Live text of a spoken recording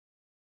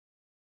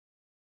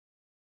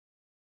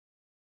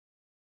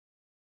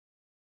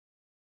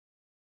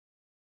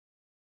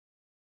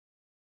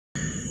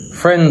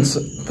Friends,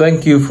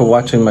 thank you for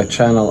watching my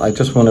channel. I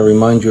just want to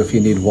remind you, if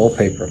you need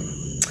wallpaper,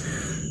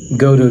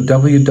 go to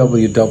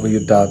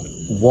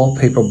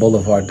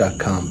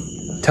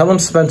www.wallpaperboulevard.com. Tell them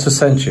Spencer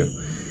sent you.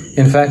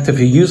 In fact, if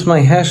you use my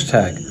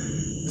hashtag,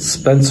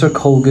 Spencer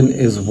Colgan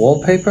is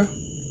wallpaper,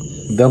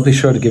 they'll be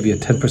sure to give you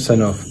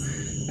 10% off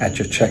at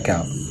your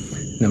checkout.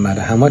 No matter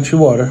how much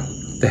you order,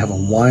 they have a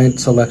wide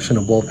selection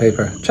of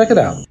wallpaper. Check it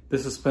out.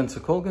 This is Spencer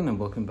Colgan, and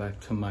welcome back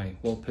to my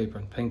wallpaper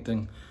and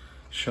painting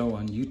show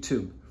on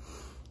YouTube.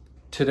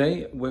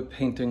 Today, we're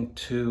painting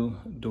 2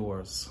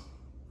 doors,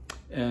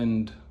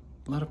 and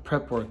a lot of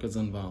prep work is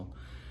involved.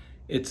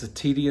 It's a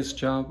tedious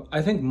job.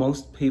 I think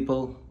most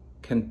people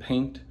can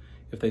paint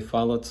if they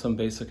followed some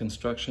basic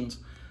instructions,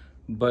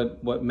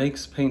 but what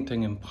makes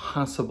painting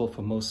impossible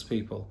for most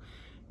people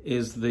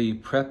is the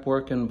prep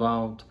work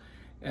involved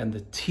and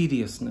the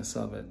tediousness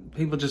of it.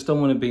 People just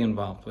don't want to be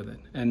involved with it.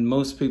 And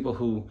most people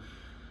who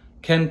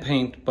can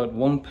paint but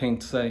won't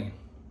paint say,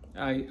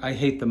 I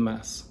hate the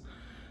mess.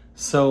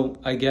 So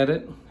I get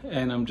it,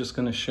 and I'm just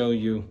going to show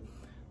you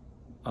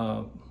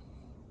part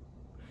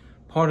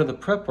of the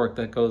prep work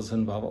that goes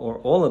involved, or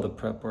all of the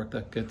prep work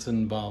that gets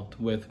involved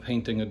with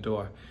painting a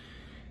door.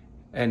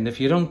 And if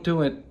you don't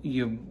do it,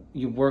 your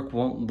work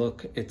won't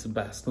look its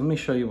best. Let me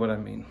show you what I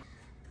mean.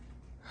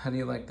 How do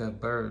you like that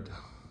bird?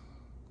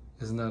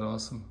 Isn't that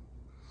awesome?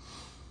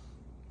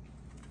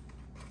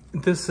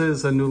 This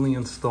is a newly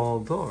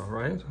installed door,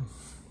 right?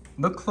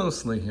 Look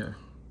closely here.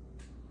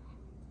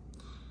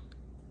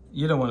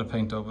 You don't want to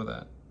paint over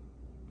that.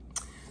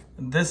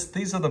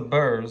 These are the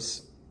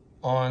burrs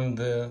on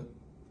the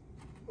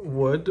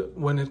wood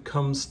when it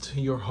comes to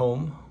your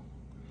home.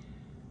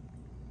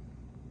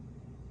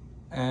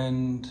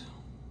 And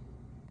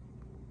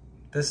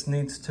this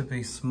needs to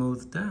be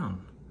smoothed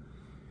down.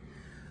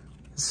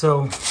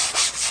 So,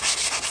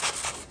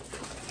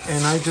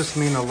 and I just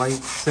mean a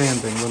light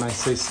sanding when I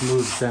say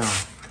smoothed down.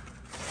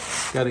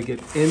 Got to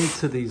get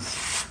into these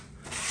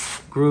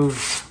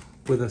grooves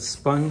with a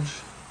sponge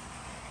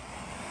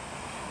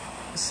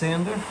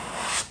sander,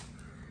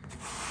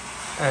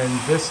 and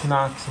this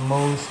knocks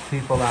most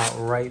people out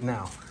right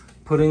now.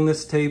 Putting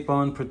this tape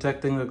on,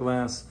 protecting the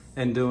glass,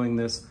 and doing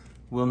this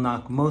will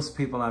knock most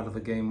people out of the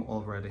game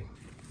already.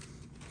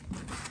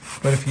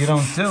 But if you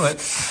don't do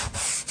it,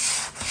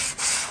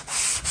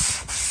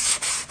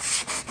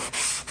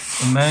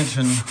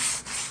 imagine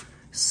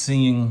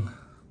seeing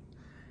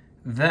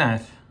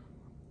that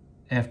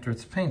after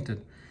it's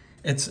painted.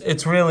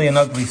 It's really an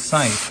ugly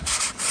sight.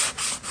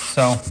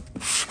 So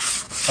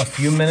a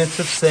few minutes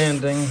of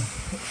sanding,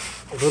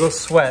 a little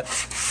sweat,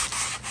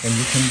 and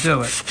you can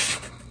do it.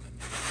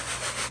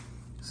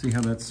 See how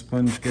that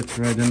sponge gets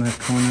right in that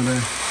corner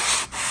there?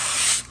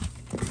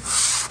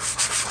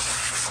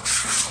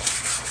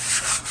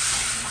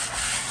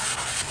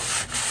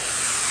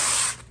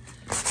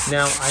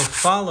 Now, I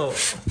follow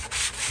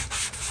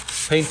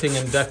painting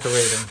and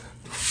decorating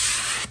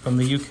from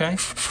the UK,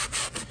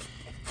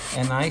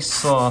 and I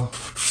saw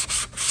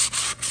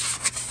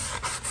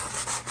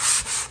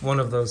one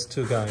of those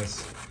 2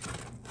 guys,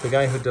 the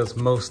guy who does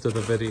most of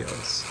the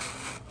videos.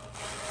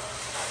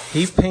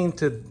 He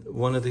painted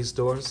one of these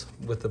doors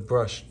with a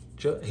brush.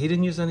 He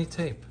didn't use any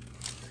tape.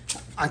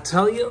 I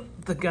tell you,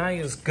 the guy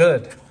is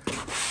good.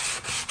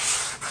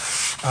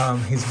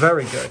 He's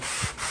very good.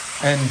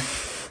 And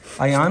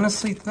I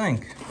honestly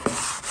think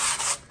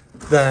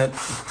that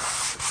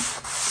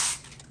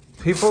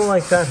people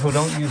like that who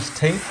don't use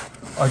tape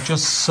are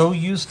just so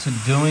used to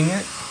doing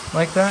it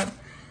like that,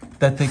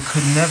 that they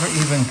could never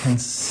even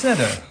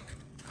consider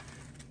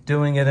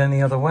doing it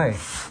any other way.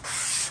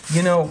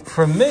 You know,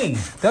 for me,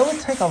 that would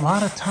take a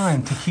lot of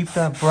time to keep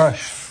that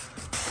brush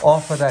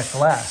off of that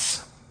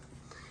glass.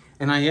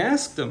 And I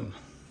asked him,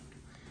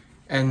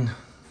 and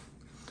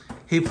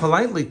he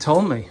politely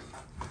told me,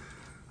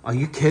 "Are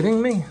you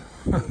kidding me?"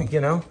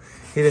 You know,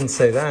 he didn't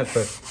say that,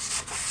 but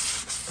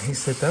he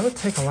said that would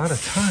take a lot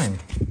of time.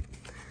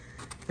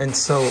 And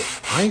so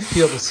I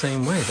feel the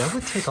same way. That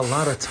would take a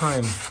lot of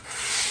time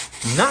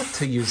not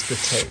to use the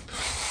tape.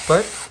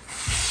 But,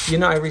 you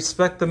know, I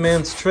respect the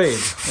man's trade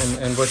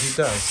and what he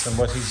does and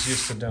what he's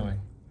used to doing.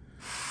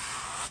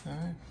 All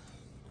right.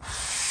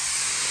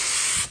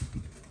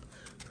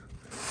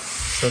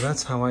 So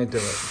that's how I do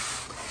it.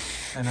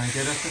 And I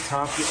get at the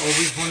top. You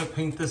always want to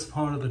paint this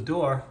part of the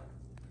door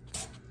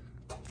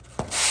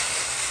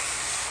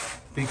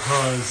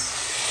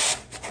because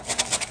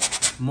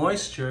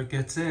moisture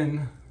gets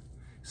in,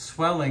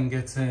 swelling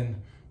gets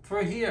in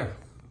through here,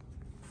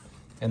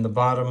 and the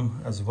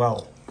bottom as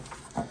well.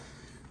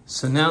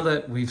 So now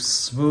that we've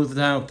smoothed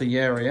out the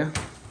area,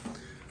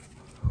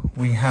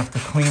 we have to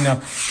clean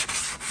up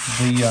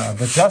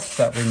the dust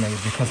that we made,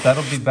 because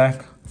that'll be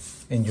back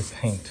in your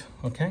paint,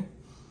 okay?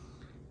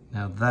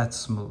 Now that's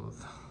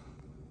smooth.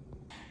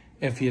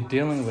 If you're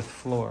dealing with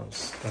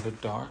floors that are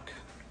dark,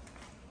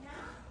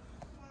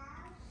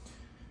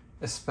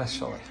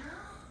 especially,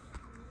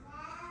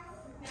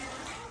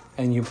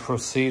 and you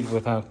proceed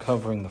without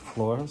covering the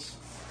floors,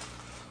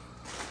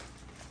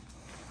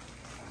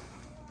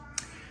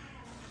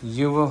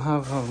 you will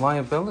have a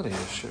liability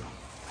issue.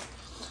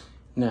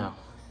 Now,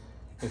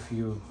 if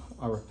you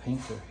are a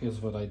painter, here's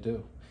what I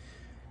do.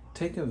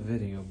 Take a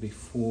video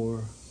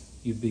before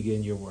you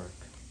begin your work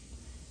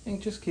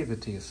and just keep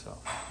it to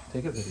yourself.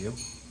 Take a video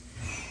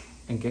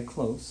and get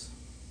close,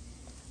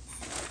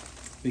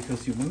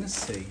 because you want to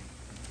see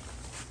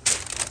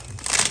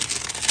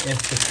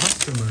if the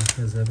customer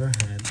has ever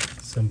had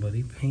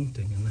somebody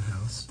painting in the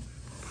house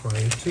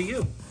prior to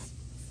you.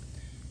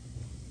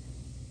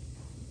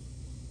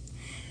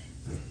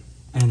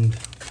 And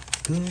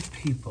good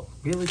people,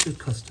 really good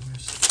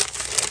customers,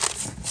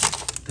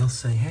 they'll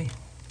say, hey,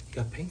 you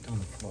got paint on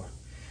the floor.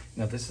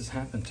 Now this has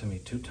happened to me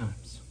 2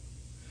 times.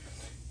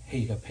 Hey,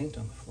 you got paint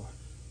on the floor.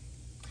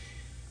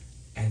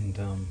 And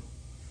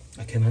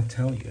I cannot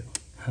tell you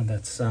how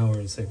that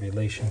sours a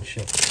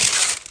relationship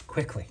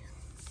quickly.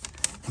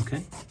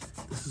 Okay?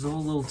 This is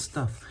all old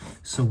stuff.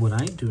 So what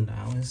I do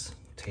now is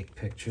take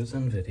pictures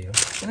and video,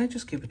 and I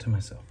just keep it to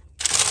myself.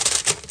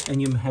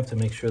 And you have to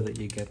make sure that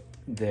you get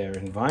their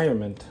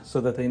environment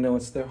so that they know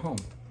it's their home.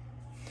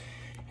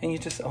 And you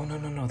just, oh,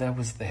 no, that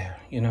was there.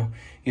 You know,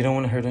 you don't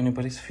want to hurt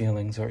anybody's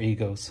feelings or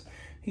egos.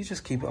 You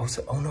just keep,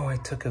 oh no, I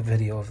took a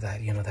video of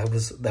that. You know, that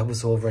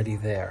was already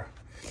there.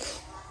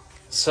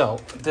 So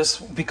this,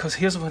 because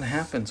here's what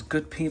happens.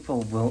 Good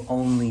people will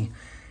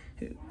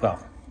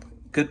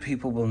good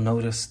people will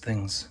notice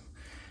things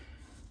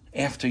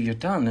after you're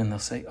done, and they'll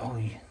say,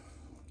 oh,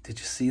 did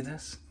you see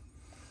this?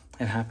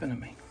 It happened to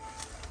me.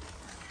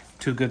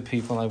 2 good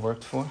people I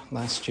worked for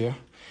last year,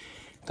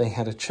 they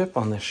had a chip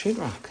on their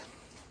sheetrock.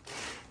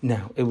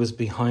 Now, it was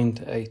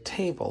behind a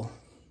table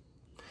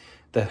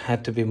that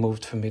had to be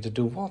moved for me to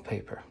do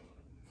wallpaper.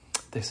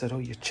 They said, oh,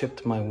 you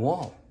chipped my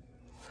wall.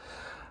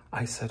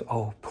 I said,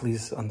 oh,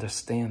 please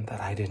understand that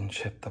I didn't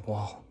chip the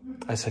wall.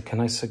 I said, can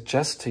I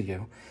suggest to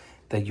you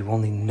that you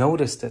only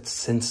noticed it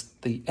since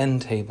the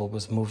end table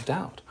was moved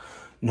out?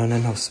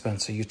 No,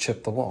 Spencer, you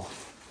chipped the wall.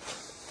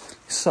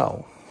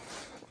 So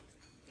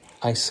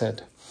I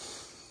said,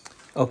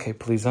 okay,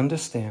 please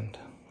understand,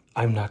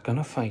 I'm not going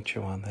to fight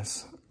you on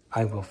this.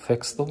 I will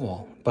fix the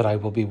wall, but I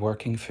will be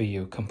working for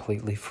you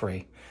completely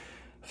free,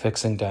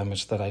 fixing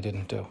damage that I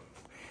didn't do.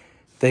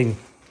 They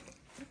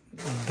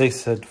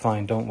said,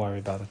 fine, don't worry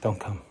about it, don't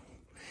come.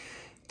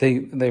 They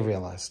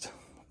realized,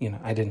 you know,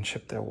 I didn't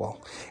chip their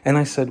wall. And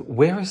I said,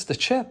 where is the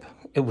chip?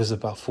 It was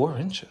about 4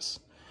 inches.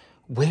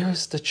 Where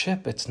is the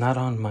chip? It's not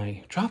on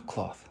my drop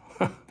cloth.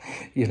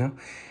 you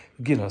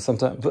know,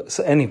 sometimes, but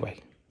so anyway,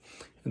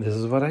 this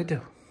is what I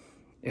do.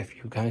 If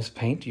you guys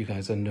paint, you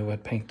guys are new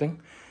at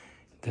painting,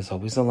 there's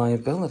always a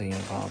liability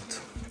involved,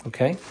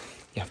 okay?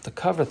 You have to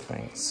cover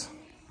things,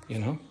 you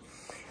know?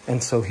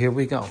 And so here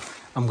we go.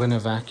 I'm going to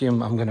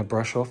vacuum. I'm going to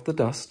brush off the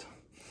dust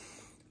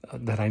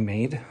that I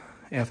made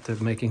after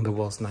making the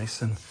walls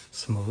nice and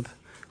smooth,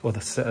 or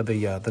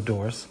the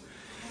doors,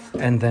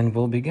 and then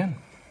we'll begin.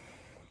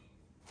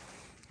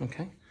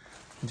 Okay?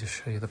 I'll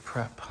just show you the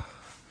prep.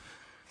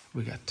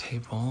 We got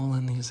tape all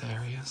in these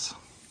areas.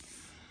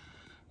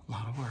 A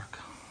lot of work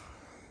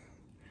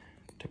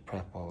to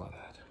prep all of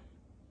that.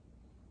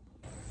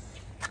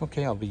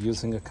 Okay, I'll be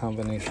using a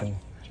combination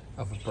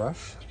of a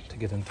brush to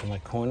get into my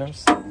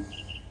corners,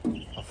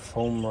 a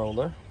foam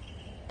roller,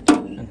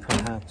 and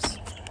perhaps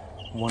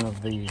one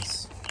of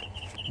these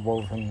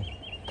woven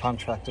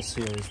Contractor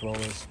Series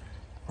rollers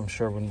from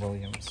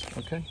Sherwin-Williams.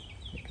 Okay,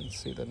 you can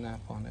see the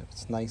nap on it.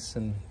 It's nice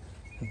and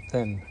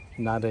thin,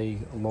 not a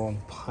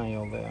long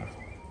pile there.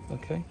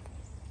 Okay,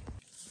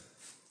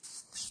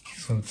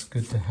 so it's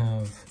good to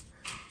have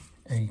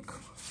a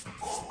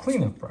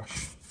cleanup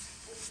brush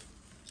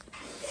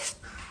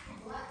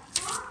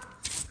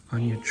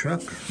on your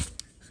truck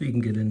so you can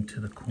get into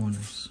the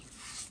corners.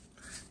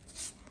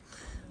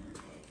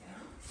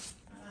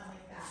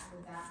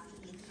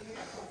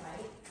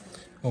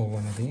 Or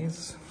one of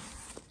these.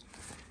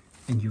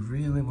 And you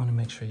really want to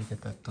make sure you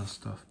get that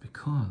dust off,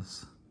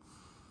 because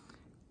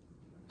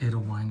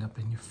it'll wind up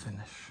in your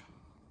finish.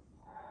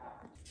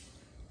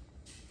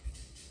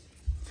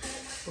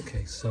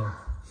 Okay, so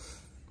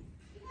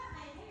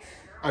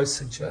I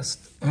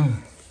suggest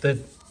that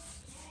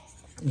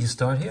you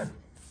start here.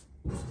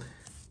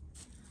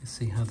 You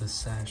see how the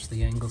sash,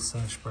 the angle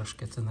sash brush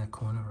gets in that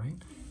corner, right?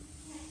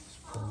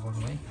 Just pull one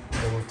way,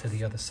 go to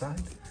the other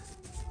side.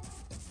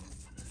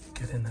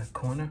 Get in that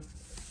corner.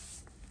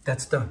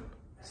 That's done.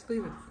 Just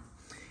leave it.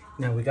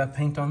 Now we got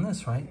paint on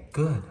this, right?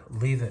 Good.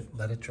 Leave it.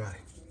 Let it dry.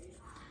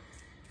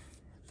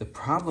 The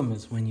problem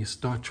is when you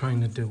start trying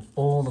to do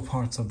all the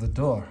parts of the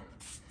door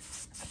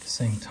at the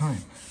same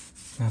time.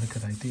 Not a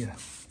good idea.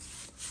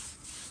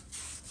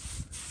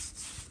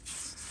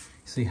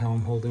 See how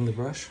I'm holding the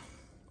brush?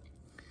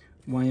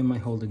 Why am I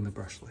holding the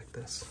brush like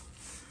this?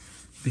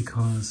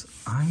 Because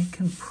I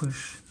can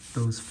push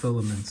those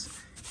filaments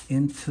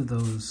into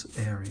those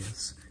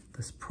areas,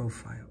 this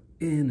profile,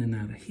 in and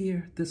out of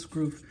here, this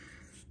groove,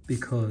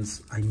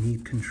 because I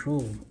need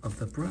control of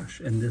the brush.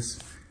 And this,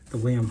 the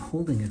way I'm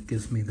holding it,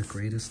 gives me the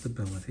greatest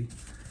ability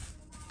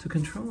to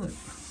control it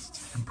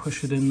and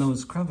push it in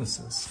those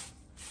crevices.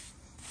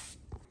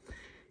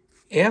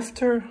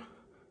 After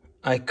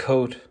I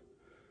coat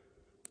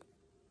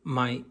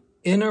my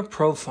inner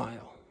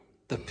profile,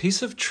 the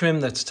piece of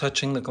trim that's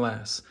touching the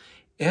glass.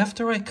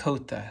 After I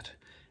coat that,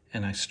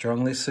 and I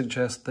strongly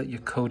suggest that you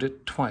coat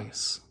it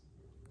twice,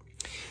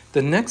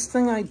 the next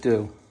thing I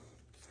do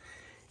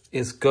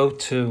is go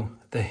to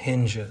the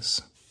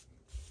hinges.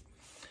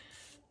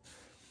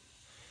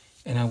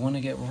 And I want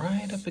to get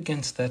right up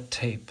against that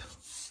tape.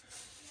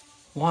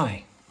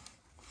 Why?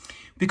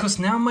 Because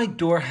now my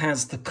door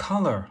has the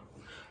color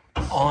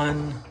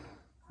on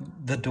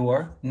the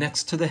door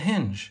next to the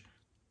hinge.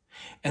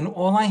 And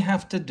all I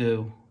have to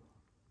do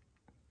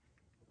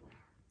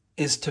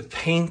is to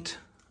paint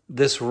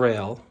this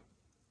rail,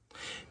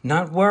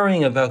 not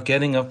worrying about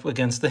getting up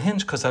against the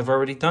hinge because I've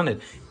already done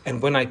it.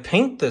 And when I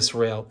paint this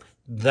rail,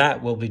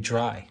 that will be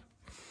dry.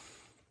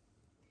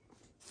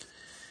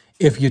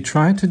 If you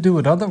try to do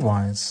it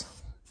otherwise,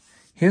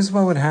 here's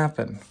what would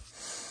happen.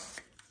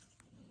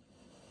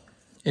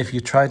 If you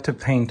tried to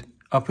paint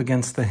up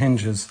against the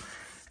hinges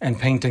and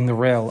painting the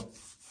rail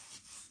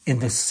in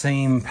the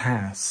same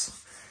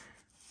pass.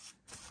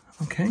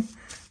 Okay,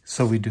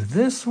 so we do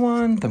this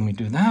one, then we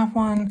do that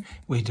one,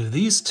 we do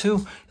these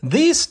two.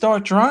 These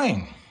start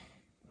drying.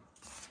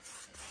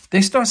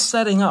 They start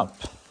setting up.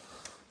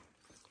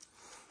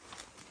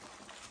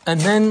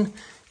 And then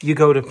you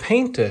go to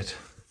paint it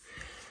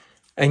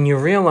and you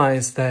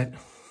realize that,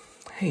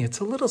 hey, it's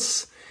a little,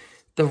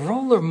 the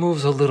roller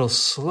moves a little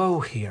slow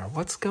here.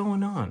 What's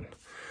going on?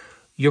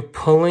 You're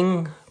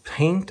pulling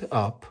paint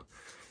up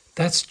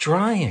that's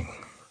drying.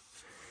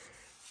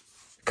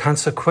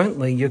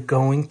 Consequently, you're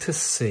going to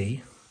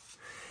see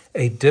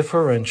a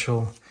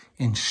differential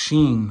in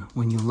sheen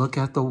when you look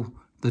at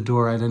the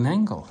door at an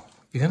angle.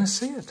 You're going to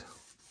see it.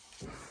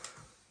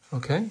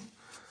 Okay?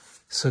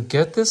 So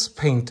get this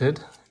painted.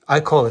 I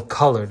call it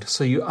colored.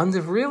 So you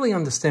really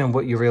understand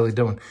what you're really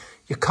doing.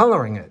 You're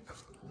coloring it.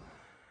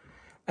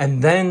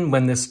 And then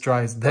when this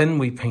dries, then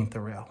we paint the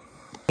rail.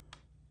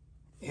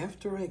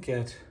 After I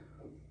get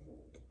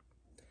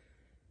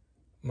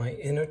my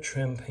inner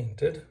trim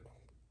painted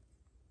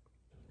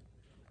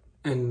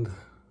and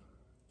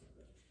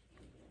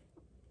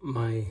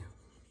my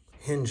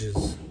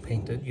hinges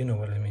painted, you know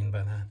what I mean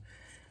by that,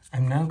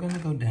 I'm now going to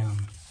go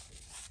down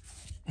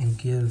and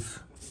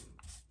give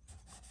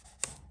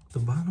the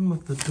bottom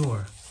of the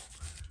door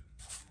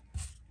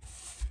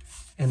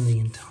and the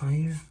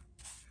entire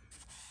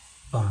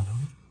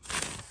bottom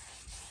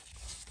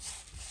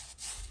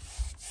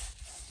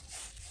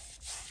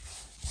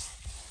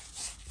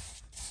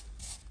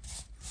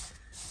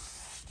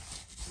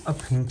a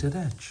painted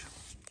edge.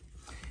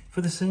 For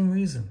the same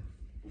reason.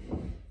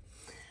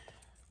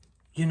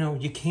 You know,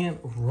 you can't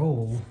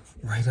roll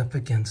right up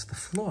against the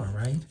floor,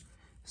 right?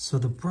 So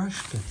the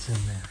brush gets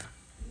in there,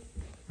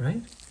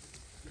 right?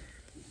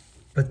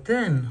 But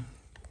then,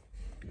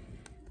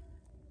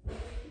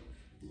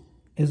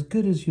 as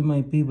good as you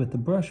might be with the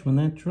brush, when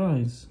that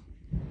dries,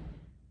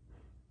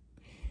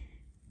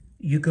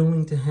 you're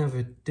going to have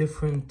a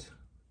different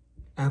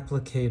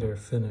applicator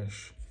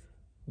finish.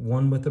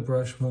 One with the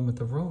brush, one with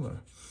the roller.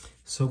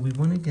 So we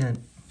want to get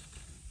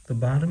the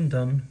bottom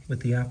done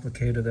with the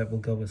applicator that will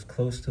go as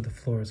close to the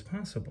floor as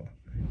possible.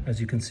 As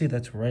you can see,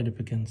 that's right up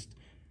against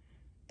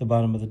the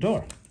bottom of the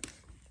door.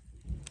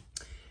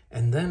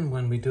 And then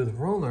when we do the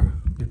roller,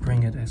 we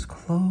bring it as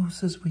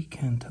close as we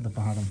can to the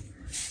bottom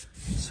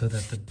so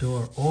that the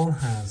door all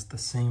has the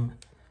same,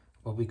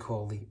 what we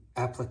call the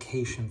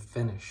application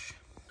finish.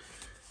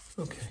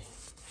 Okay.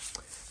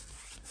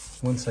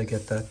 Once I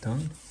get that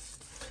done,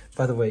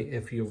 by the way,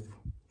 if your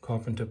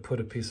carpenter put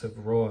a piece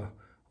of raw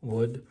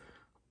wood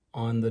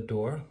on the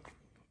door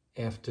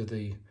after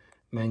the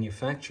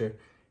manufacture,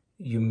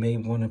 you may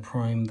want to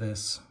prime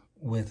this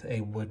with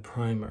a wood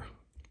primer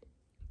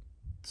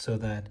so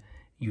that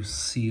you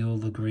seal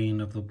the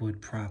grain of the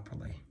wood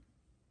properly.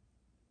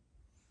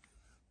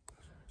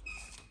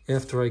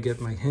 After I get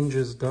my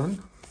hinges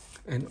done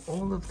and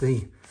all of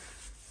the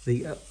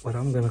what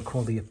I'm going to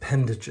call the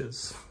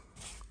appendages,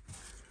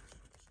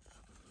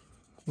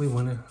 we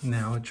want to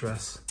now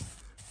address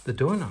the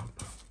doorknob.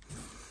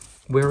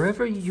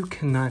 Wherever you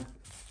cannot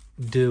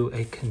do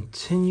a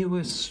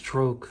continuous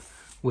stroke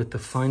with the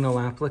final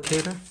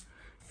applicator,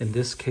 in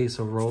this case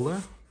a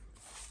roller,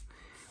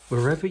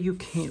 wherever you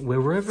can't,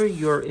 wherever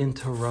you're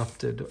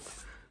interrupted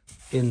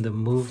in the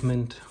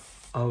movement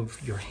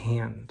of your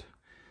hand,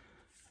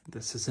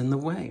 this is in the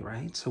way,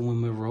 right? So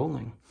when we're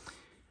rolling,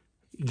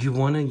 you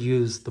want to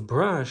use the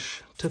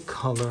brush to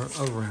color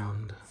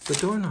around the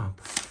doorknob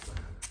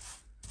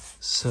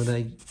so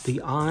that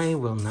the eye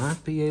will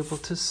not be able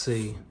to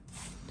see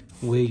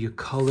where you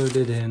colored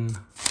it in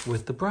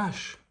with the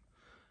brush,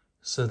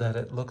 so that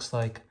it looks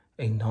like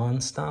a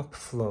non-stop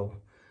flow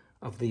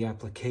of the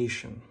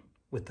application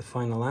with the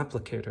final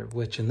applicator,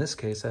 which in this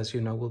case, as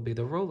you know, will be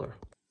the roller.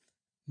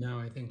 Now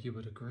I think you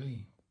would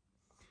agree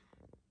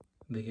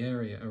the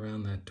area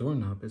around that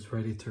doorknob is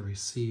ready to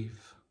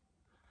receive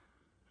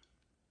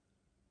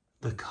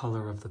the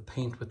color of the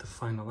paint with the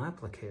final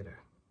applicator.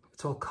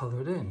 It's all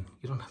colored in.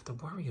 You don't have to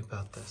worry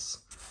about this.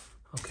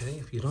 Okay,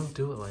 if you don't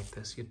do it like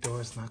this, your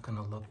door is not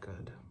gonna look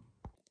good.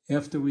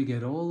 After we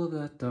get all of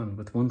that done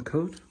with one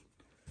coat,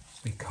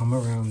 we come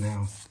around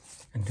now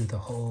and do the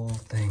whole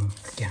thing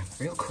again,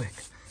 real quick.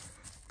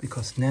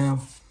 Because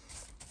now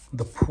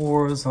the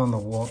pores on the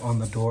wall, on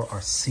the door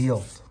are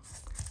sealed.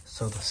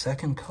 So the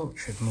second coat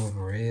should move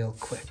real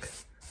quick.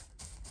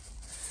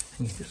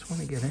 And you just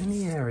want to get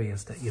any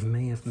areas that you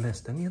may have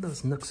missed, any of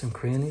those nooks and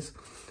crannies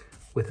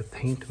where the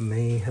paint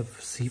may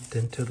have seeped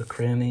into the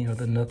cranny or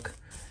the nook,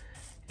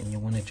 and you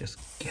want to just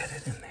get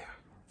it in there,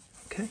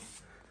 okay?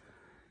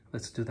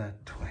 Let's do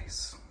that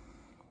twice.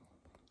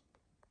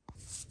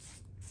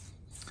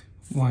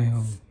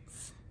 While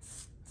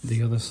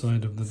the other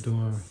side of the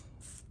door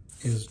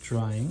is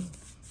drying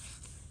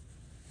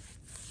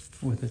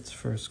with its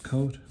first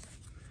coat,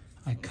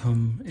 I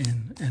come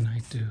in and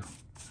I do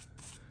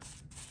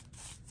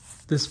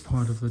this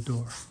part of the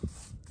door,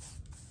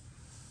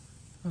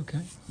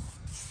 okay?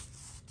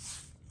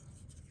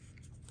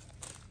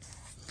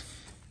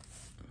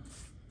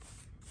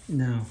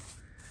 Now,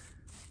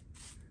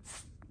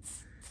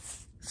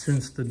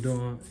 since the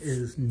door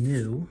is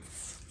new,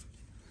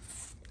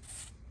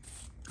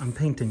 I'm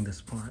painting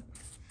this part.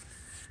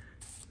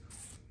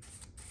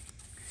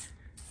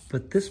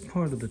 But this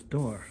part of the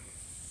door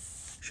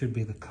should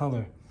be the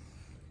color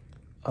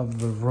of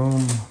the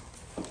room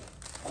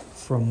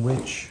from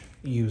which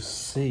you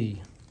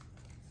see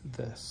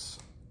this.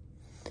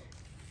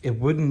 It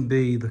wouldn't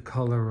be the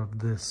color of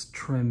this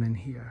trim in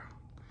here.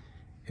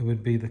 It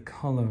would be the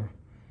color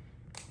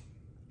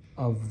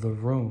of the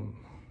room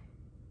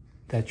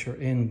that you're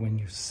in when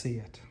you see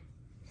it.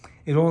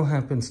 It all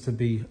happens to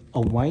be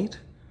a white,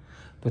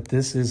 but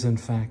this is in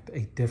fact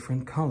a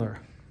different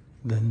color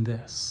than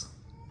this.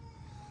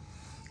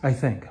 I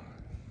think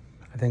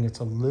it's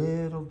a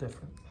little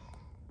different.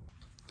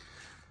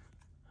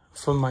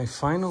 For my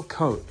final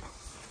coat,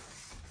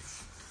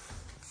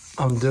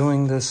 I'm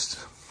doing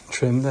this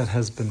trim that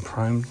has been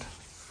primed.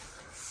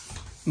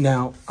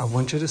 Now, I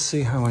want you to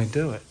see how I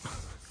do it.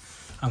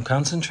 I'm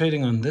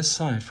concentrating on this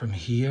side from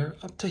here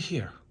up to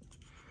here.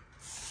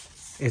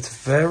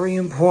 It's very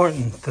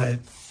important that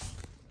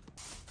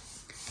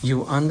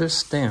you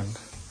understand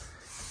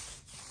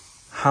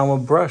how a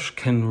brush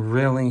can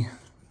really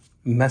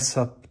mess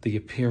up the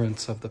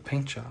appearance of the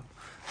paint job.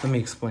 Let me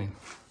explain.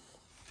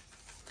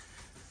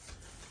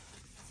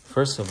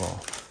 First of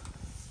all,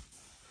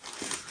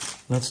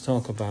 let's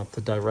talk about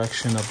the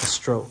direction of the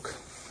stroke.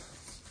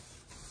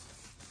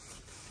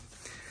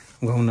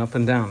 I'm going up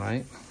and down,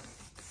 right?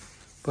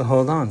 But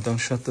hold on, don't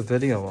shut the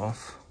video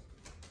off.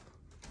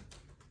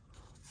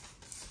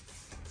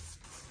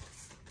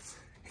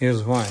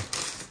 Here's why.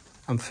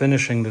 I'm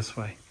finishing this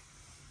way.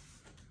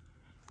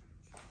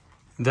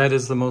 That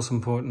is the most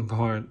important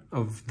part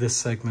of this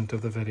segment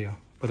of the video,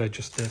 what I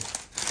just did.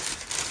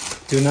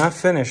 Do not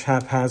finish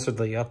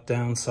haphazardly, up,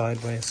 down,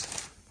 sideways,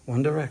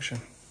 one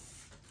direction.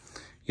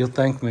 You'll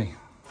thank me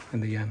in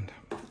the end.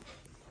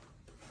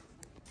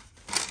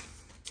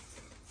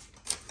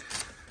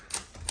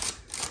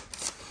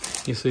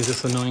 You see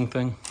this annoying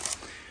thing?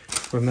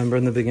 Remember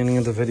in the beginning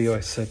of the video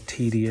I said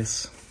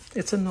tedious?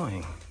 It's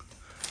annoying,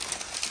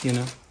 you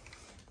know?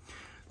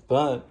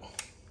 But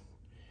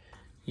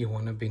you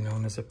want to be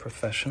known as a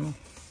professional?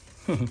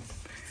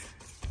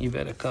 You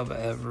better cover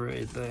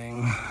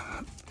everything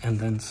and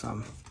then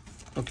some.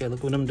 Okay,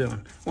 look what I'm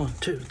doing. 1,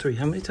 2, 3.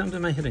 How many times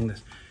am I hitting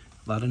this?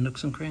 A lot of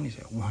nooks and crannies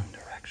here. One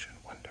direction,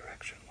 one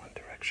direction, one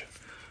direction.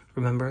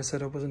 Remember I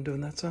said I wasn't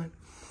doing that side?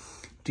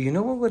 Do you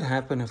know what would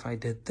happen if I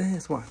did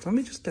this? Watch, let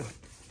me just do it.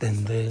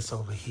 Then this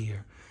over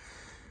here.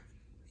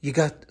 You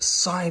got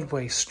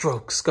sideways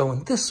strokes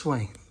going this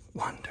way.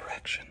 One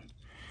direction.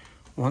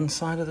 One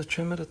side of the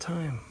trim at a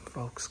time,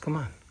 folks. Come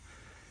on.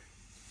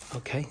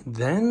 Okay,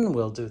 then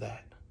we'll do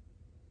that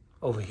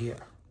over here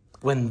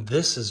when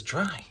this is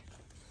dry.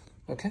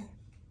 Okay?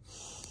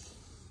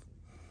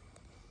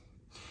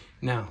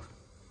 Now,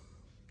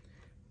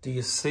 do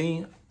you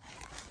see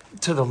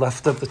to the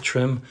left of the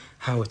trim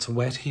how it's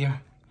wet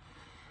here?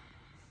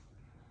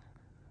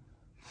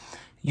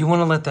 You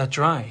want to let that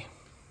dry,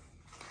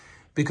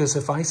 because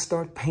if I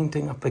start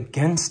painting up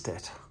against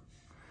it,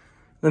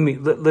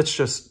 let's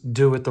just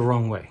do it the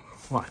wrong way.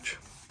 Watch.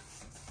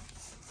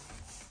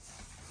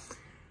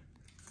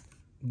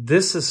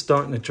 This is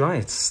starting to dry.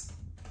 It's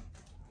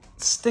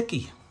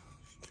sticky.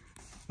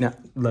 Now,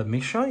 let me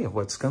show you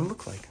what it's going to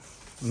look like.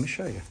 Let me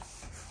show you.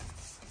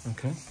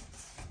 Okay.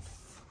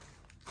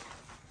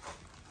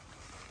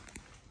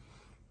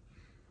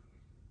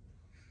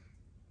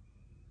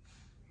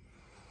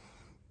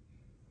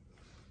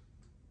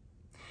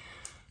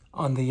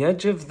 On the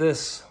edge of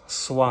this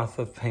swath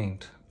of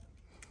paint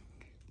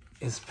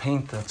is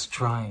paint that's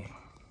drying.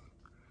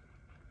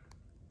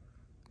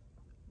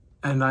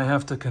 And I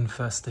have to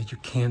confess that you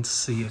can't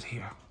see it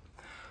here.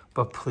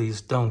 But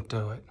please don't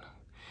do it.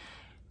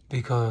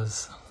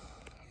 Because,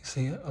 you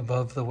see it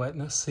above the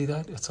wetness? See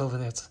that? It's over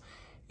there.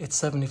 It's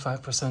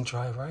 75%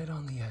 dry right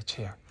on the edge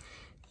here.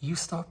 You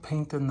start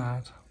painting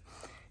that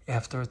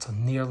after it's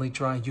nearly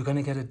dry, you're going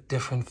to get a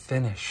different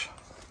finish.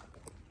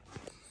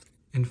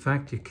 In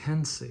fact, you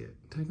can see it.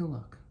 Take a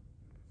look.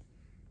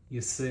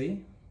 You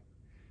see?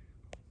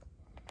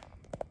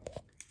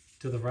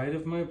 To the right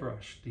of my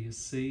brush, do you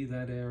see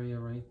that area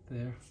right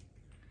there?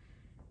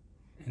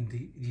 And do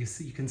you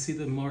see, you can see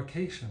the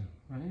markation,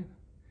 right?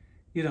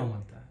 You don't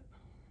want that.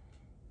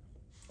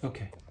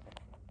 Okay.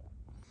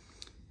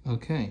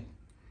 Okay.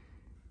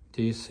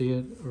 Do you see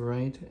it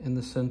right in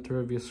the center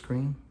of your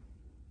screen?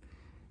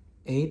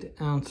 8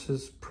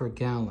 ounces per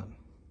gallon.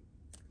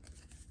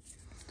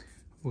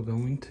 We're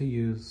going to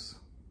use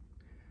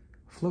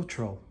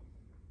Floetrol.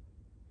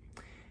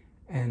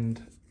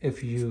 And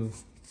if you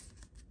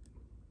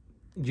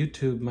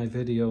YouTube my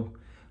video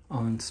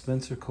on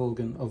Spencer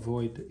Colgan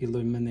Avoid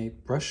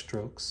Eliminate Brush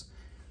Strokes,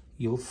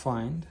 you'll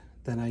find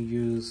that I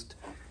used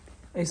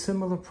a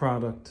similar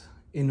product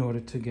in order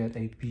to get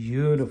a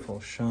beautiful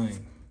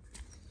shine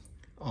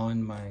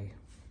on my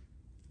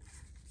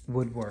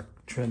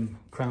woodwork trim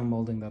crown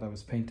molding that I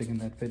was painting in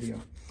that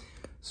video.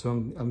 So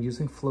I'm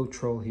using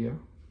Floetrol here,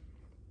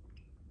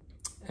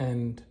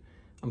 and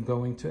I'm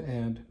going to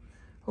add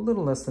a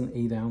little less than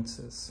 8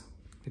 ounces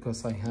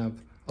because I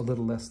have a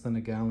little less than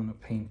a gallon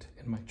of paint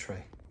in my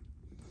tray.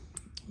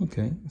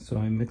 Okay, so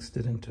I mixed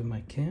it into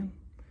my can,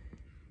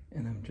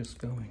 and I'm just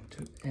going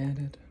to add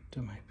it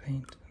to my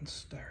paint and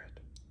stir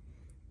it.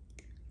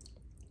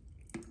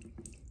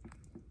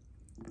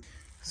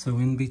 So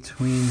in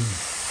between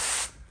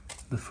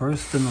the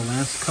first and the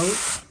last coat,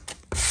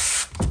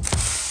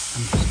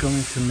 I'm just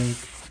going to make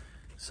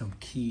some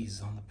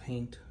keys on the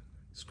paint.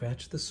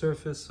 Scratch the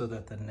surface so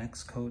that the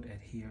next coat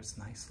adheres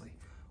nicely.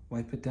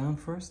 Wipe it down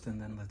first,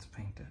 and then let's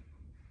paint it.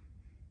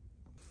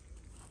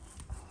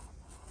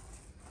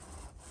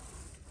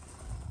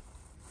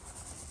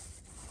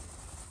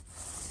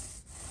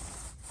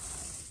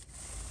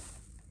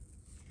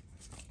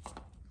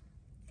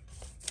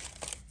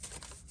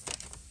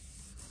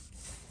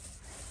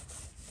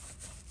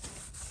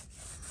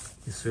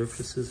 The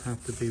surfaces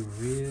have to be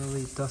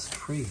really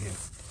dust-free here.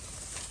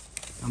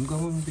 I'm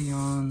going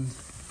beyond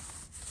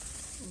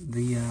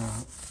the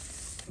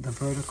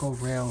vertical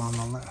rail on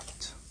the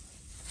left.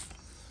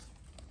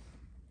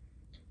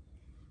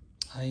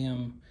 I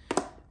am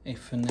a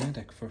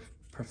fanatic for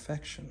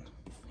perfection.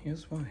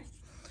 Here's why.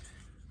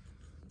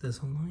 There's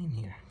a line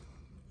here.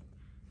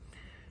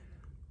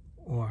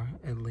 Or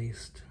at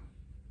least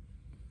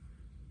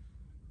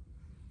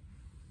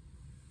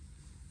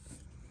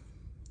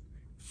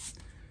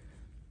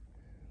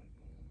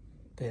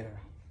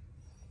there.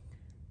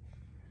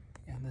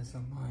 Yeah, there's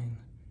a line.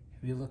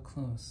 If you look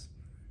close,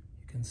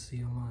 you can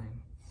see a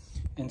line.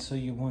 And so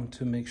you want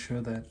to make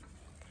sure that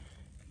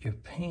your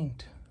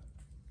paint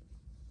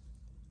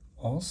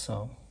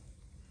also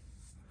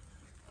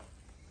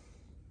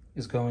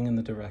is going in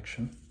the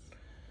direction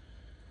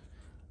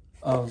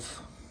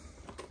of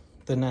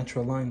the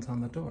natural lines on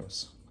the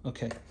doors.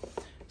 Okay,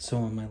 so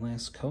on my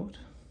last coat,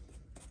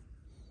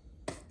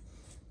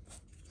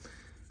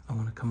 I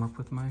want to come up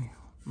with my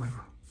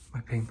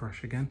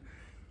paintbrush again.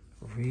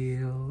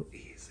 Real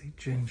easy,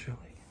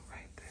 gingerly,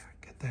 right there.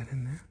 Get that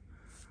in there.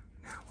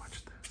 Now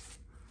watch this.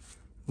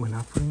 We're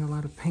not putting a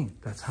lot of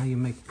paint. That's how you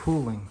make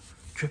pooling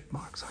drip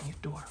marks on your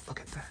door.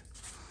 Look at that.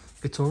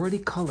 It's already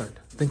colored.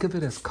 Think of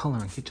it as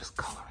coloring. You're just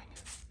coloring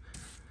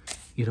it.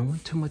 You don't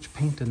want too much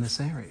paint in this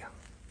area.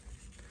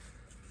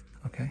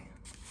 Okay?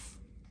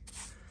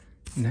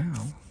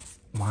 Now,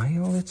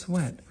 while it's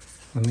wet,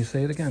 let me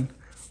say it again.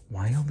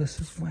 While this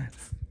is wet,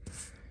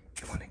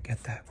 you want to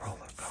get that roller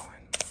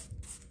going.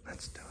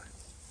 Let's do it.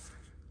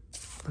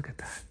 Look at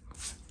that.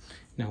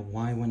 Now,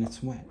 why when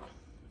it's wet?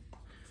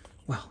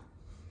 Well,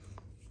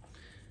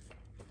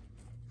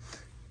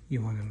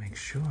 you want to make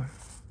sure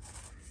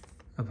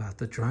about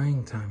the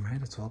drying time,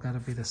 right? It's all got to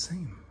be the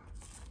same.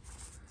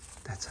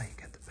 That's how you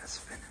get the best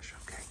finish,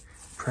 okay?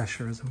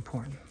 Pressure is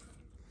important.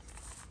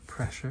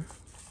 Pressure.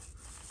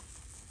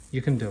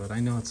 You can do it. I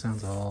know it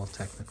sounds all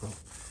technical.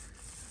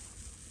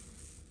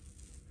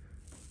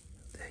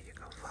 There you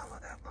go. Follow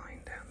that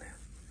line down there.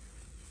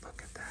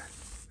 Look at that.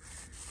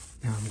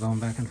 Now I'm going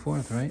back and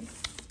forth, right?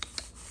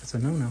 It's a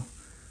no-no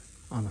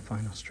on the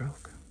final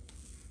stroke.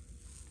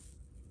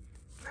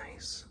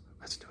 Nice.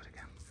 Let's do it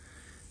again.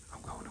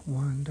 I'm going in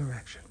one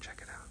direction.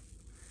 Check it out.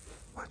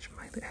 Watch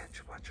my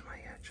edge. Watch my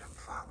edge. I'm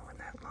following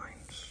that line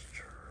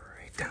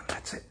straight down.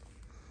 That's it.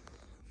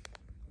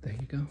 There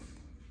you go.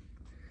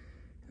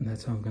 And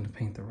that's how I'm going to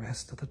paint the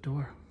rest of the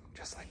door.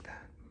 Just like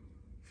that.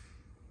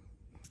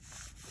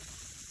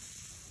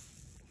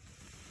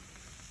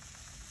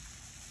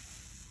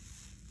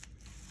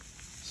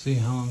 See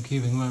how I'm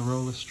keeping my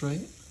roller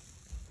straight?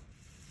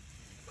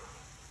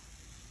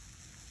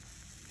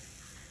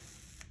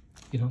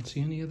 You don't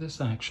see any of this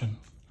action,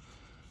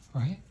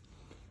 right?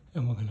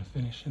 And we're gonna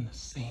finish in the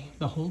same.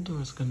 The whole door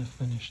is gonna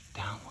finish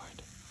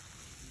downward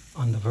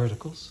on the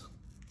verticals,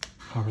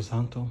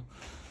 horizontal,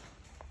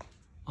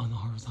 on the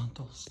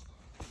horizontals.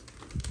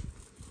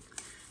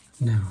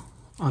 Now,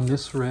 on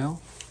this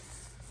rail,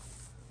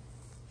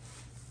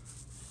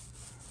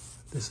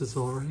 this is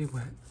already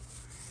wet.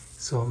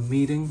 So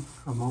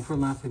I'm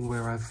overlapping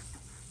where I've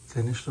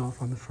finished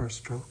off on the first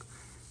stroke.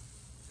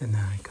 And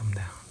then I come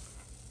down.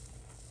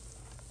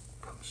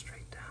 Come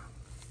straight down.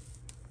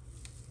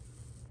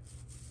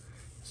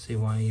 See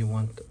why you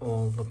want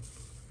all the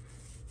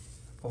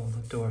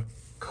door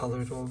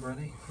colored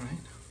already, right?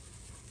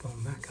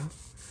 Going back up.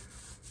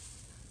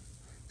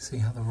 See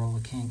how the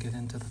roller can't get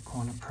into the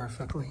corner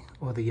perfectly?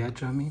 Or the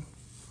edge, I mean.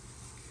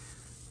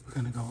 We're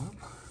gonna go up.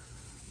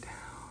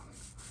 Down.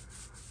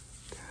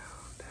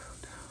 Down, down,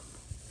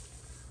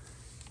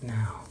 down.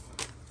 Now,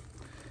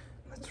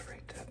 let's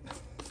re-dip.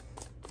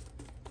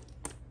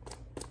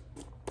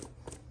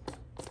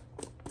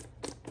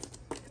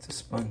 It's a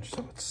sponge,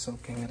 so it's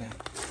soaking it in.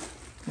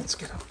 Let's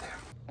get up there.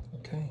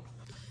 Okay,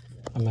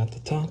 I'm at the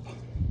top.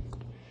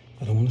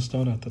 I don't want to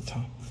start at the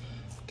top.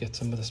 Get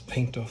some of this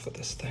paint off of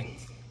this thing.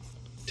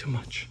 Too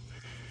much.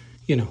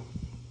 You know,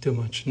 too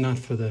much. Not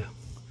for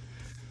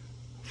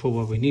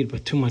what we need,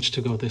 but too much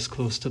to go this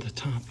close to the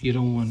top. You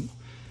don't want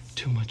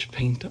too much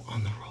paint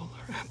on the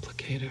roller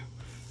applicator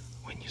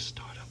when you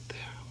start up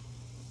there.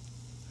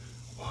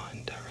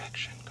 One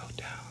direction, go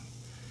down.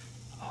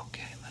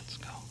 Okay, let's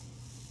go.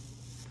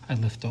 I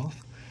lift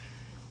off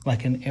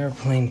like an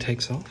airplane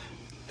takes off.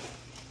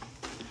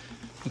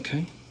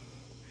 Okay.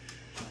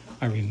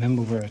 I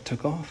remember where it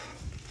took off.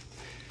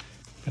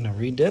 I'm gonna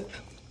re-dip.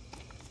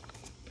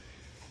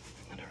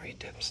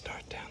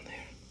 Start down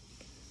there.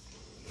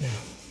 Now,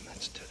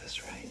 let's do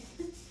this right.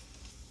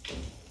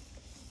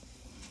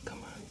 Come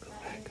on, go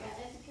back up.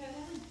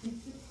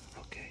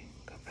 Okay,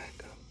 go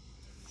back up.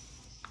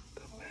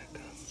 Go back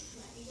up.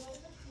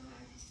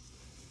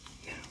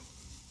 Now,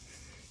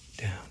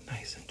 down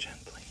nice and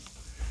gently.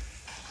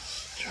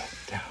 Drop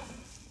down.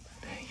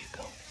 There you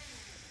go.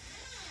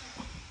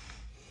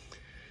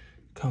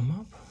 Come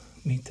up,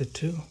 meet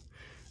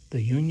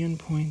the union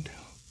point.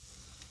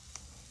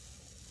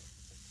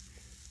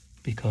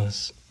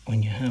 Because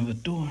when you have a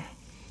door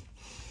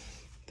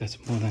that's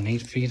more than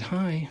 8 feet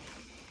high,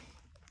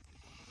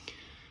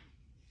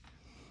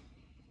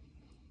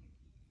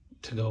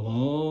 to go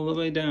all the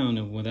way down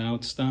and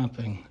without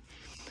stopping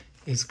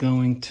is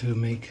going to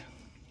make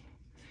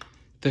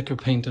thicker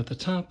paint at the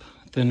top,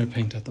 thinner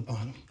paint at the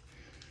bottom.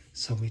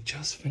 So we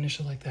just finish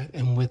it like that.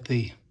 And with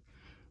the,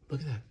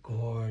 look at that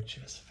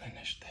gorgeous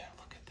finish there.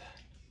 Look at that.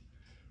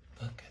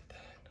 Look at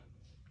that.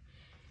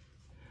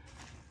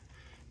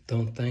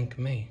 Don't thank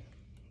me.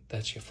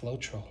 That's your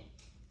Floetrol.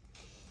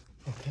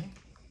 Okay?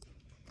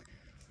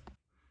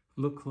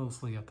 Look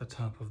closely at the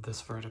top of this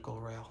vertical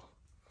rail.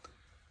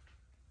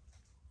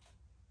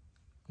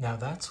 Now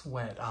that's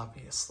wet,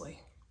 obviously.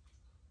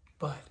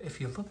 But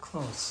if you look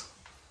close,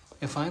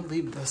 if I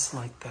leave this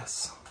like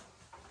this,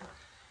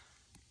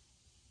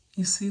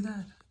 you see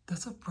that?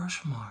 That's a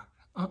brush mark.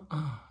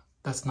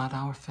 That's not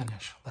our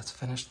finish. Let's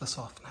finish this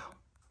off now.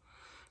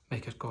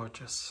 Make it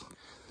gorgeous.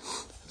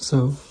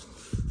 So,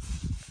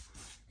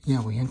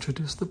 yeah, we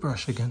introduced the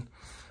brush again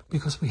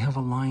because we have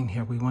a line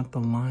here. We want the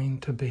line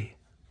to be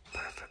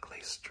perfectly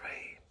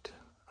straight,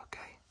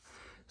 okay?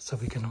 So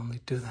we can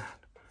only do that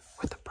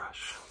with the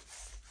brush.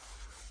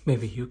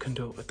 Maybe you can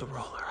do it with the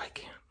roller, I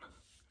can't.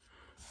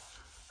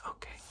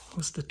 Okay,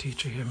 who's the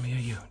teacher here, me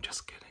or you?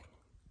 Just kidding.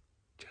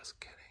 Just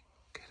kidding,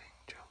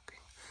 joking.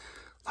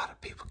 A lot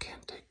of people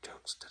can't take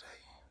jokes today.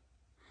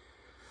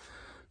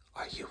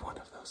 Are you one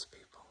of those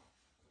people?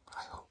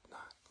 I hope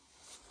not.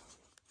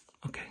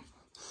 Okay.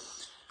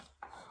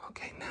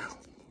 Okay, now,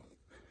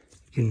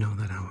 you know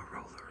that our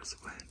roller is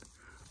wet.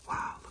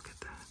 Wow, look at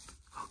that.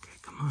 Okay,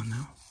 come on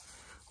now.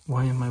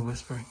 Why am I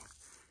whispering?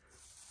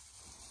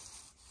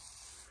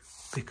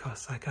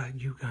 Because I got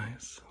you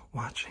guys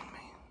watching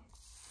me.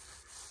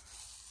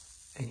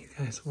 And you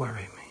guys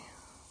worry me.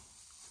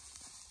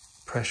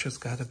 Pressure's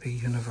gotta be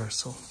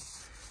universal.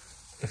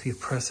 If you're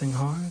pressing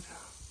hard,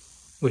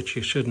 which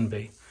you shouldn't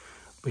be,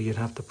 but you'd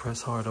have to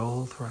press hard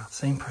all throughout.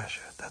 Same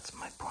pressure, that's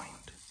my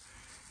point.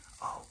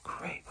 Oh,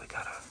 great, we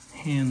got a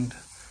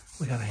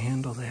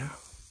handle there.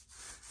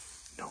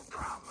 No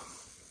problem.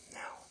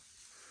 Now,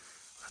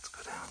 let's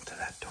go down to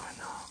that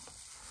doorknob.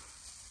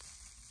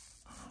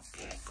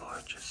 Okay,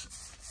 gorgeous.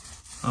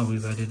 Are we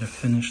ready to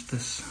finish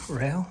this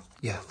rail?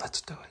 Yeah,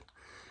 let's do it.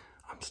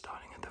 I'm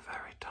starting at the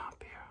very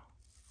top here.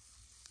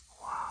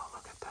 Wow,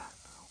 look at that.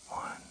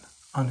 One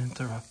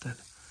uninterrupted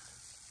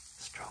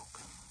stroke.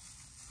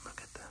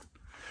 Look at that.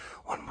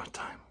 One more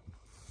time.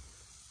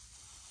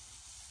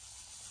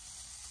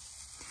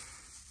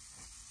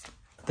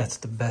 That's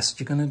the best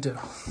you're gonna do.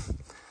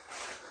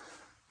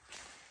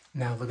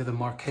 Now look at the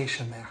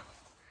markation there.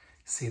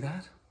 See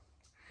that?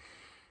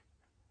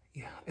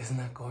 Yeah, isn't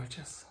that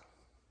gorgeous?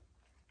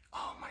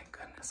 Oh my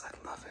goodness,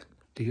 I love it.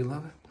 Do you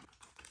love it?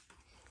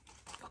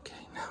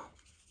 Okay, now,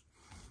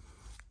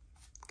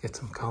 get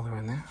some color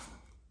in there.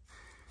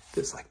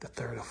 This is like the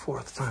third or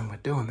fourth time we're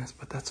doing this,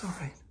 but that's all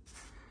right.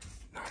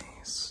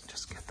 Nice,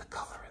 just get the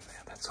color in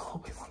there. That's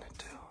all we want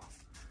to do.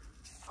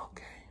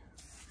 Okay.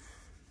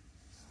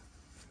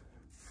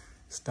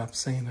 Stop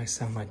saying I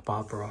sound like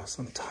Bob Ross.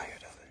 I'm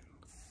tired of it.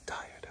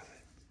 Tired of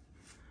it.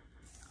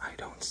 I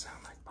don't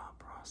sound like Bob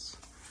Ross.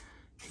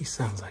 He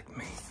sounds like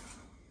me.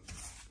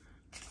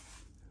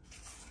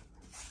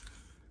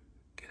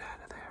 Get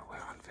out of there.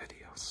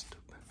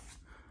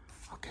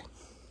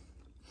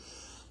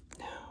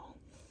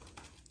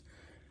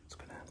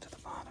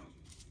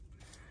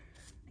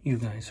 You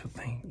guys who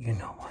paint, you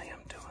know why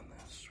I'm doing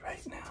this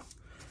right now.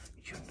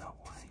 You know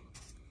why.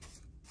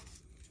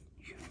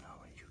 You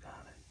know it, you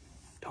got it.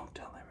 Don't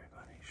tell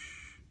everybody.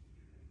 Shh.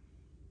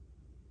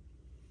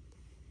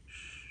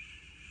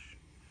 Shh.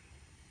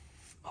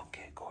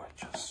 Okay,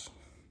 gorgeous.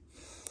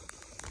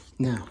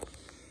 Now,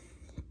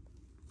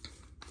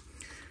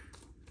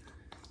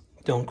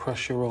 don't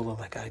crush your roller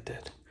like I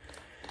did.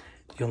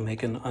 You'll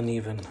make an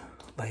uneven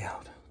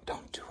layout.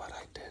 Don't do what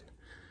I did.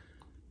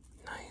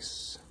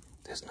 Nice.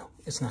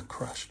 It's not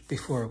crushed.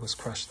 Before it was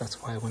crushed,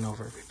 that's why I went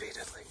over it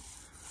repeatedly.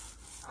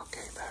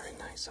 Okay, very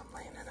nice. I'm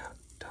laying it out.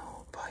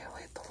 Don't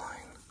violate the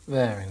line.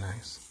 Very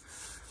nice.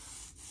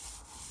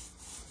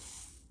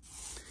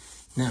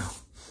 Now,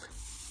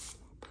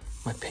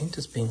 my paint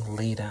is being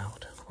laid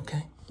out,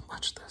 okay?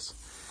 Watch this.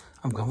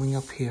 I'm going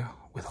up here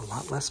with a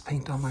lot less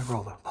paint on my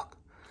roller. Look,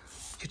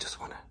 you just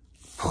want to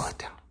pull it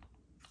down.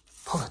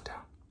 Pull it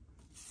down.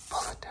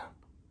 Pull it down.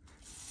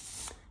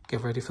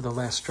 Get ready for the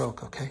last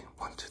stroke, okay?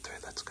 1, 2, 3,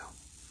 let's go.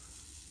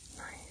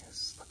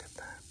 Nice. Look at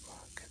that.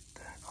 Look at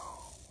that.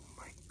 Oh,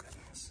 my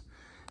goodness.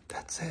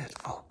 That's it,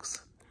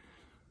 folks.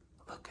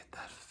 Look at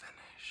that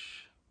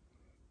finish.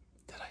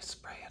 Did I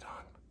spray it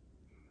on?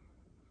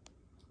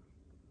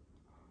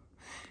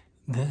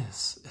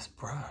 This is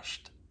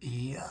brushed.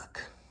 Yuck.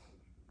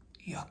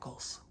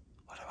 Yuckles.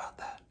 What about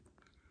that?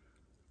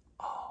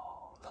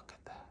 Oh, look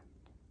at that.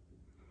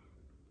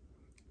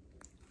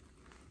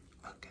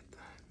 Look at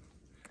that.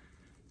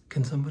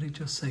 Can somebody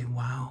just say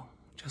wow?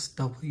 Just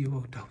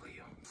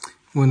W-O-W.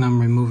 When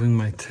I'm removing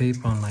my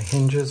tape on my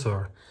hinges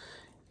or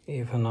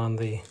even on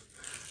the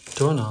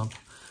doorknob,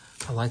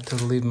 I like to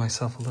leave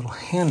myself a little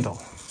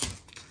handle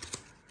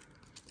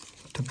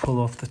to pull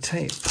off the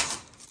tape.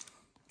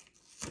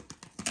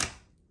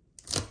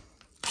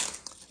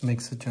 It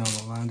makes the job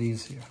a lot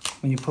easier.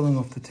 When you're pulling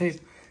off the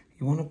tape,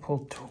 you want to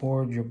pull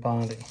toward your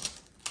body.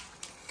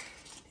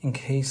 In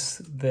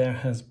case there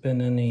has been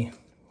any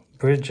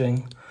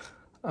bridging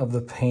of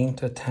the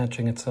paint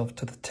attaching itself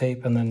to the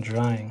tape and then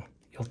drying,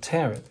 you'll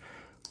tear it.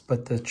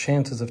 But the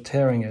chances of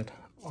tearing it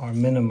are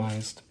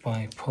minimized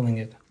by pulling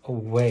it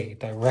away,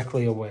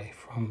 directly away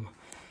from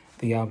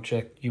the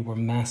object you were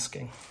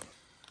masking.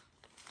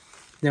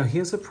 Now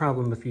here's a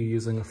problem if you're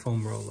using a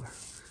foam roller.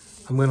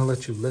 I'm going to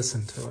let you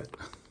listen to it.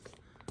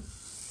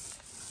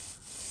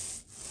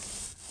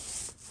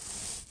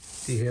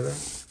 Do you hear that?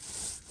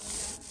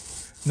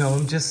 No,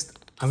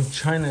 I'm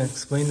trying to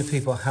explain to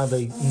people how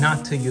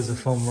not to use a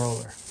foam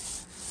roller.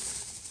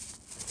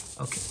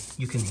 Okay,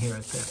 you can hear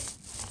it there.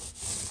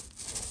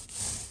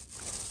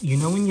 You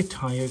know when your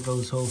tire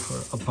goes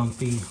over a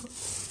bumpy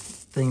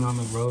thing on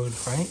the road,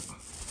 right?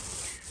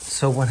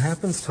 So what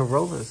happens to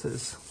rollers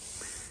is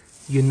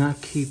you're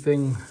not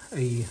keeping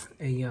an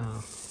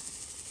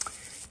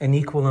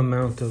equal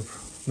amount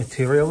of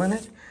material in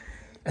it.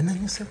 And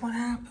then you say, what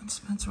happened,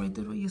 Spencer? I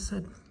did what you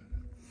said.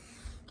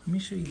 Let me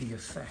show you the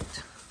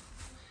effect.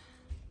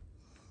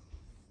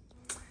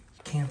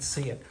 You can't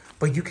see it,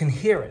 but you can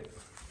hear it.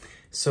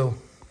 So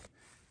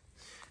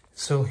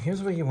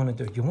here's what you want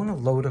to do. You want to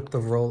load up the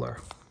roller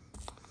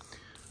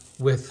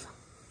with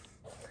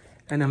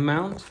an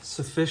amount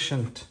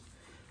sufficient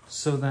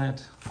so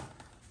that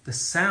the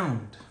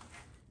sound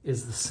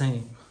is the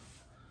same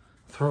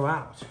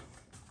throughout.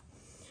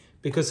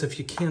 Because if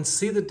you can't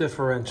see the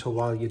differential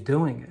while you're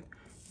doing it,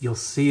 you'll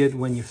see it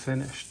when you're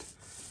finished.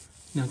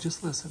 Now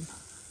just listen.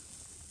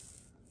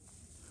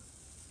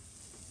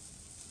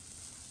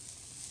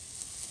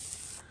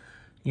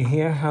 You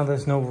hear how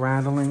there's no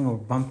rattling or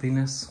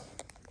bumpiness?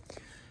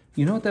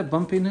 You know what that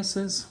bumpiness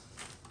is?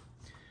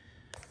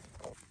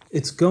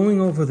 It's going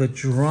over the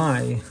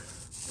dry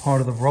part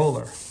of the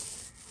roller.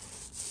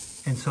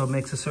 And so it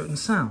makes a certain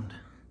sound.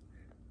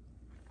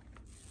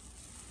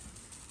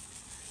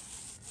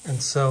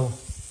 And so,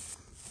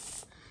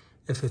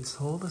 if it's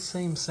all the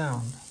same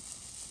sound,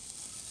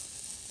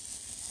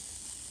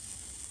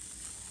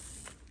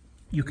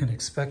 you can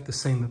expect the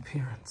same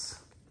appearance.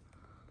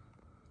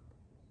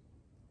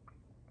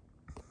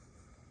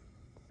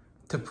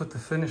 To put the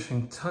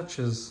finishing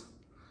touches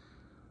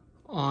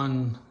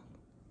on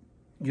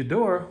your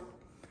door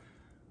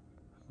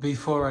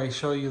before I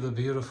show you the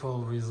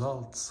beautiful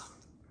results.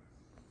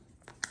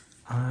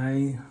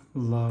 I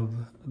love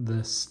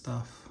this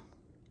stuff.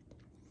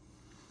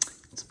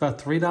 It's about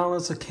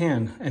 $3 a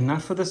can, and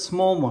not for the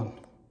small one,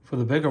 for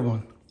the bigger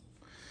one.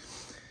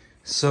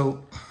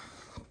 So,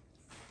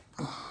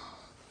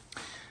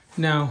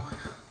 now,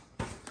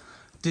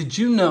 did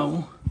you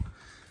know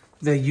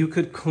that you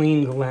could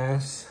clean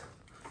glass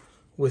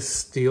with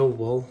steel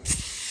wool?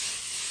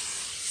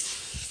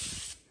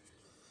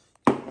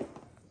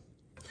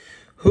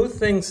 Who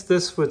thinks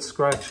this would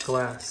scratch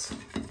glass?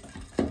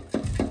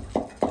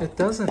 It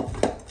doesn't.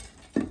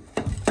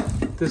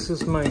 This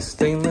is my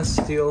stainless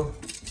steel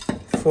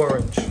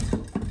 4-inch.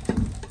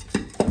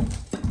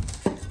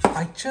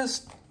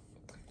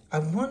 I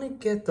want to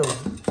get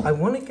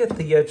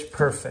the edge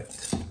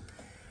perfect.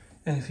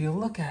 And if you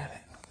look at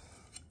it,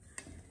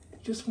 you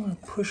just want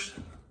to push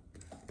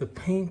the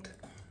paint,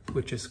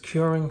 which is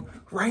curing,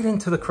 right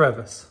into the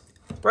crevice.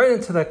 right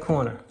into that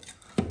corner,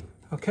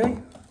 okay?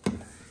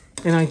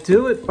 And I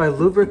do it by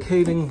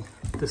lubricating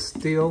the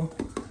steel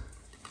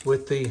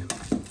with the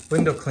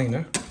window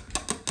cleaner.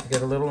 I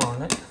get a little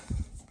on it.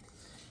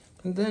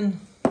 And then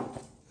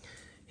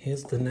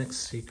here's the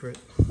next secret,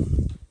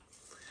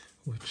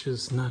 which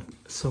is not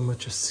so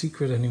much a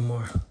secret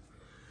anymore,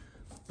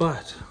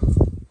 but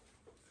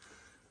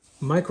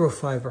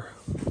microfiber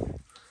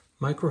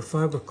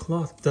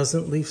cloth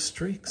doesn't leave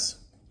streaks.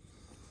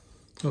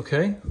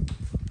 Okay?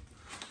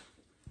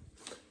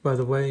 By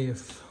the way,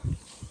 if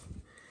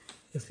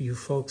you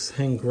folks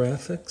hang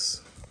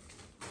graphics,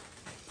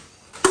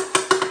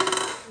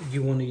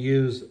 you want to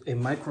use a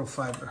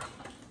microfiber.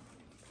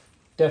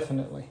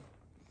 Definitely.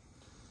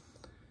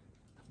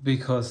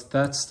 Because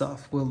that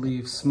stuff will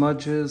leave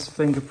smudges,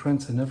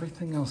 fingerprints, and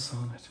everything else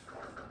on it.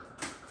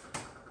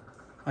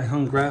 I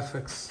hung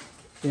graphics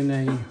in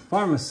a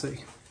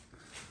pharmacy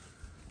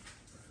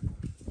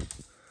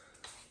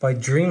by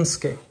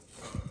Dreamscape.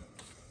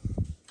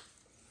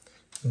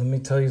 Let me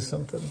tell you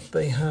something.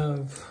 They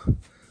have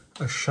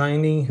a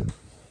shiny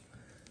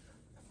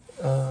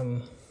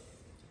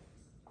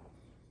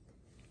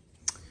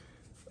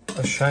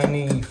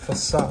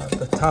facade.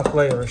 The top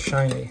layer is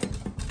shiny.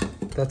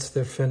 That's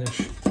their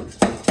finish.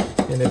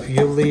 And if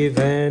you leave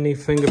any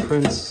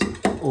fingerprints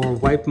or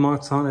wipe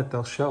marks on it,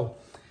 they'll show.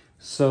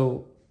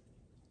 So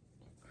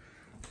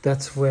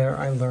that's where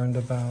I learned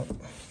about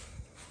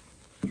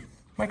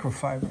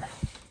microfiber.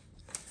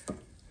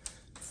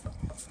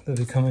 They're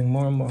becoming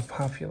more and more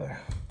popular.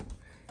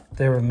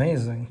 They're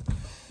amazing.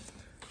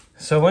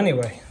 So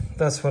anyway,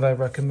 that's what I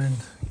recommend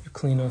you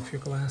clean off your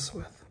glass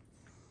with.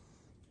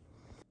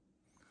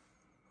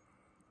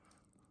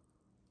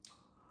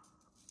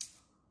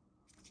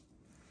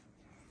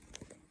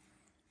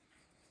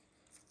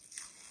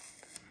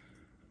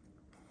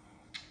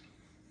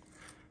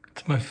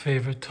 It's my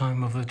favorite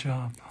time of the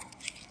job.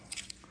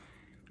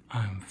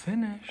 I'm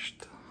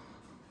finished.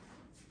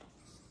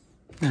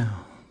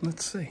 Now,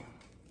 let's see.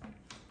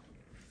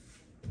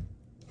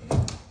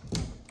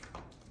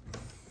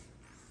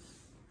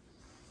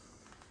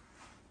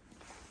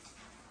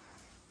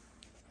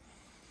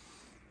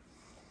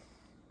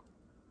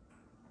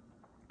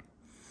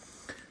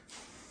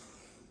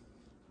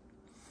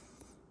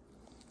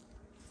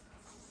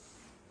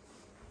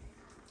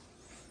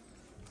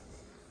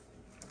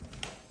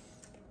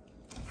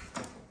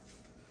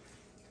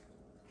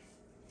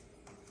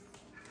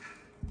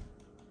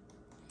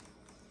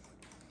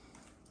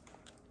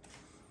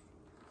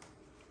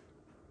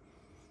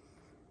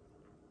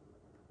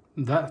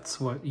 That's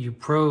what you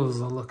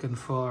pros are looking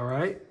for,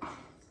 right?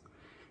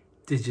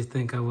 Did you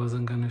think I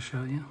wasn't going to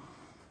show you?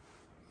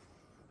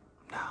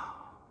 No.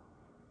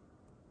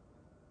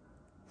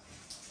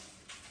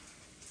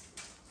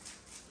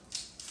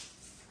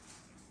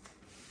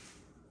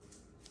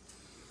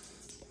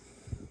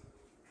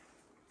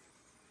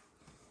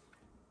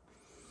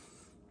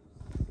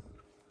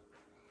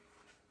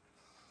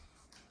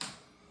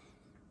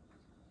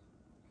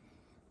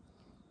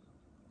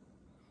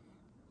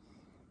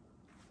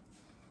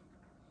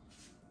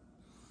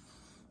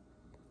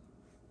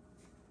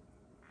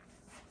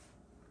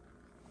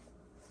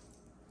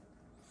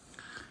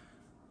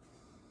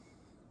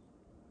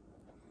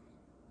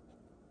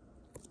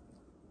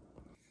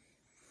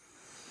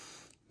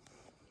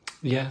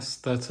 Yes,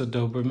 that's a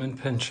Doberman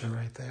Pinscher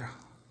right there.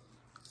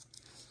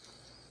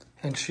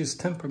 And she's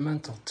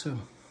temperamental too.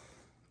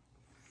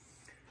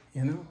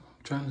 You know,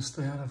 trying to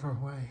stay out of her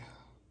way.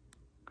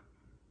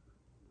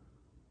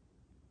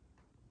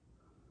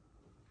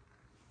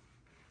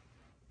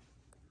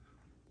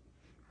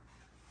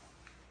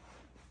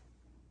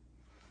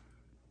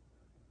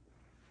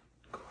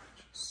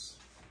 Gorgeous.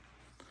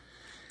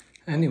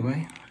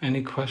 Anyway,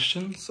 any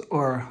questions?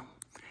 Or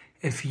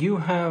if you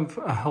have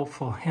a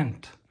helpful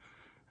hint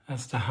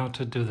as to how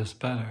to do this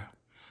better,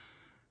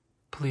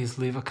 please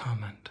leave a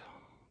comment.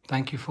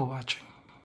 Thank you for watching.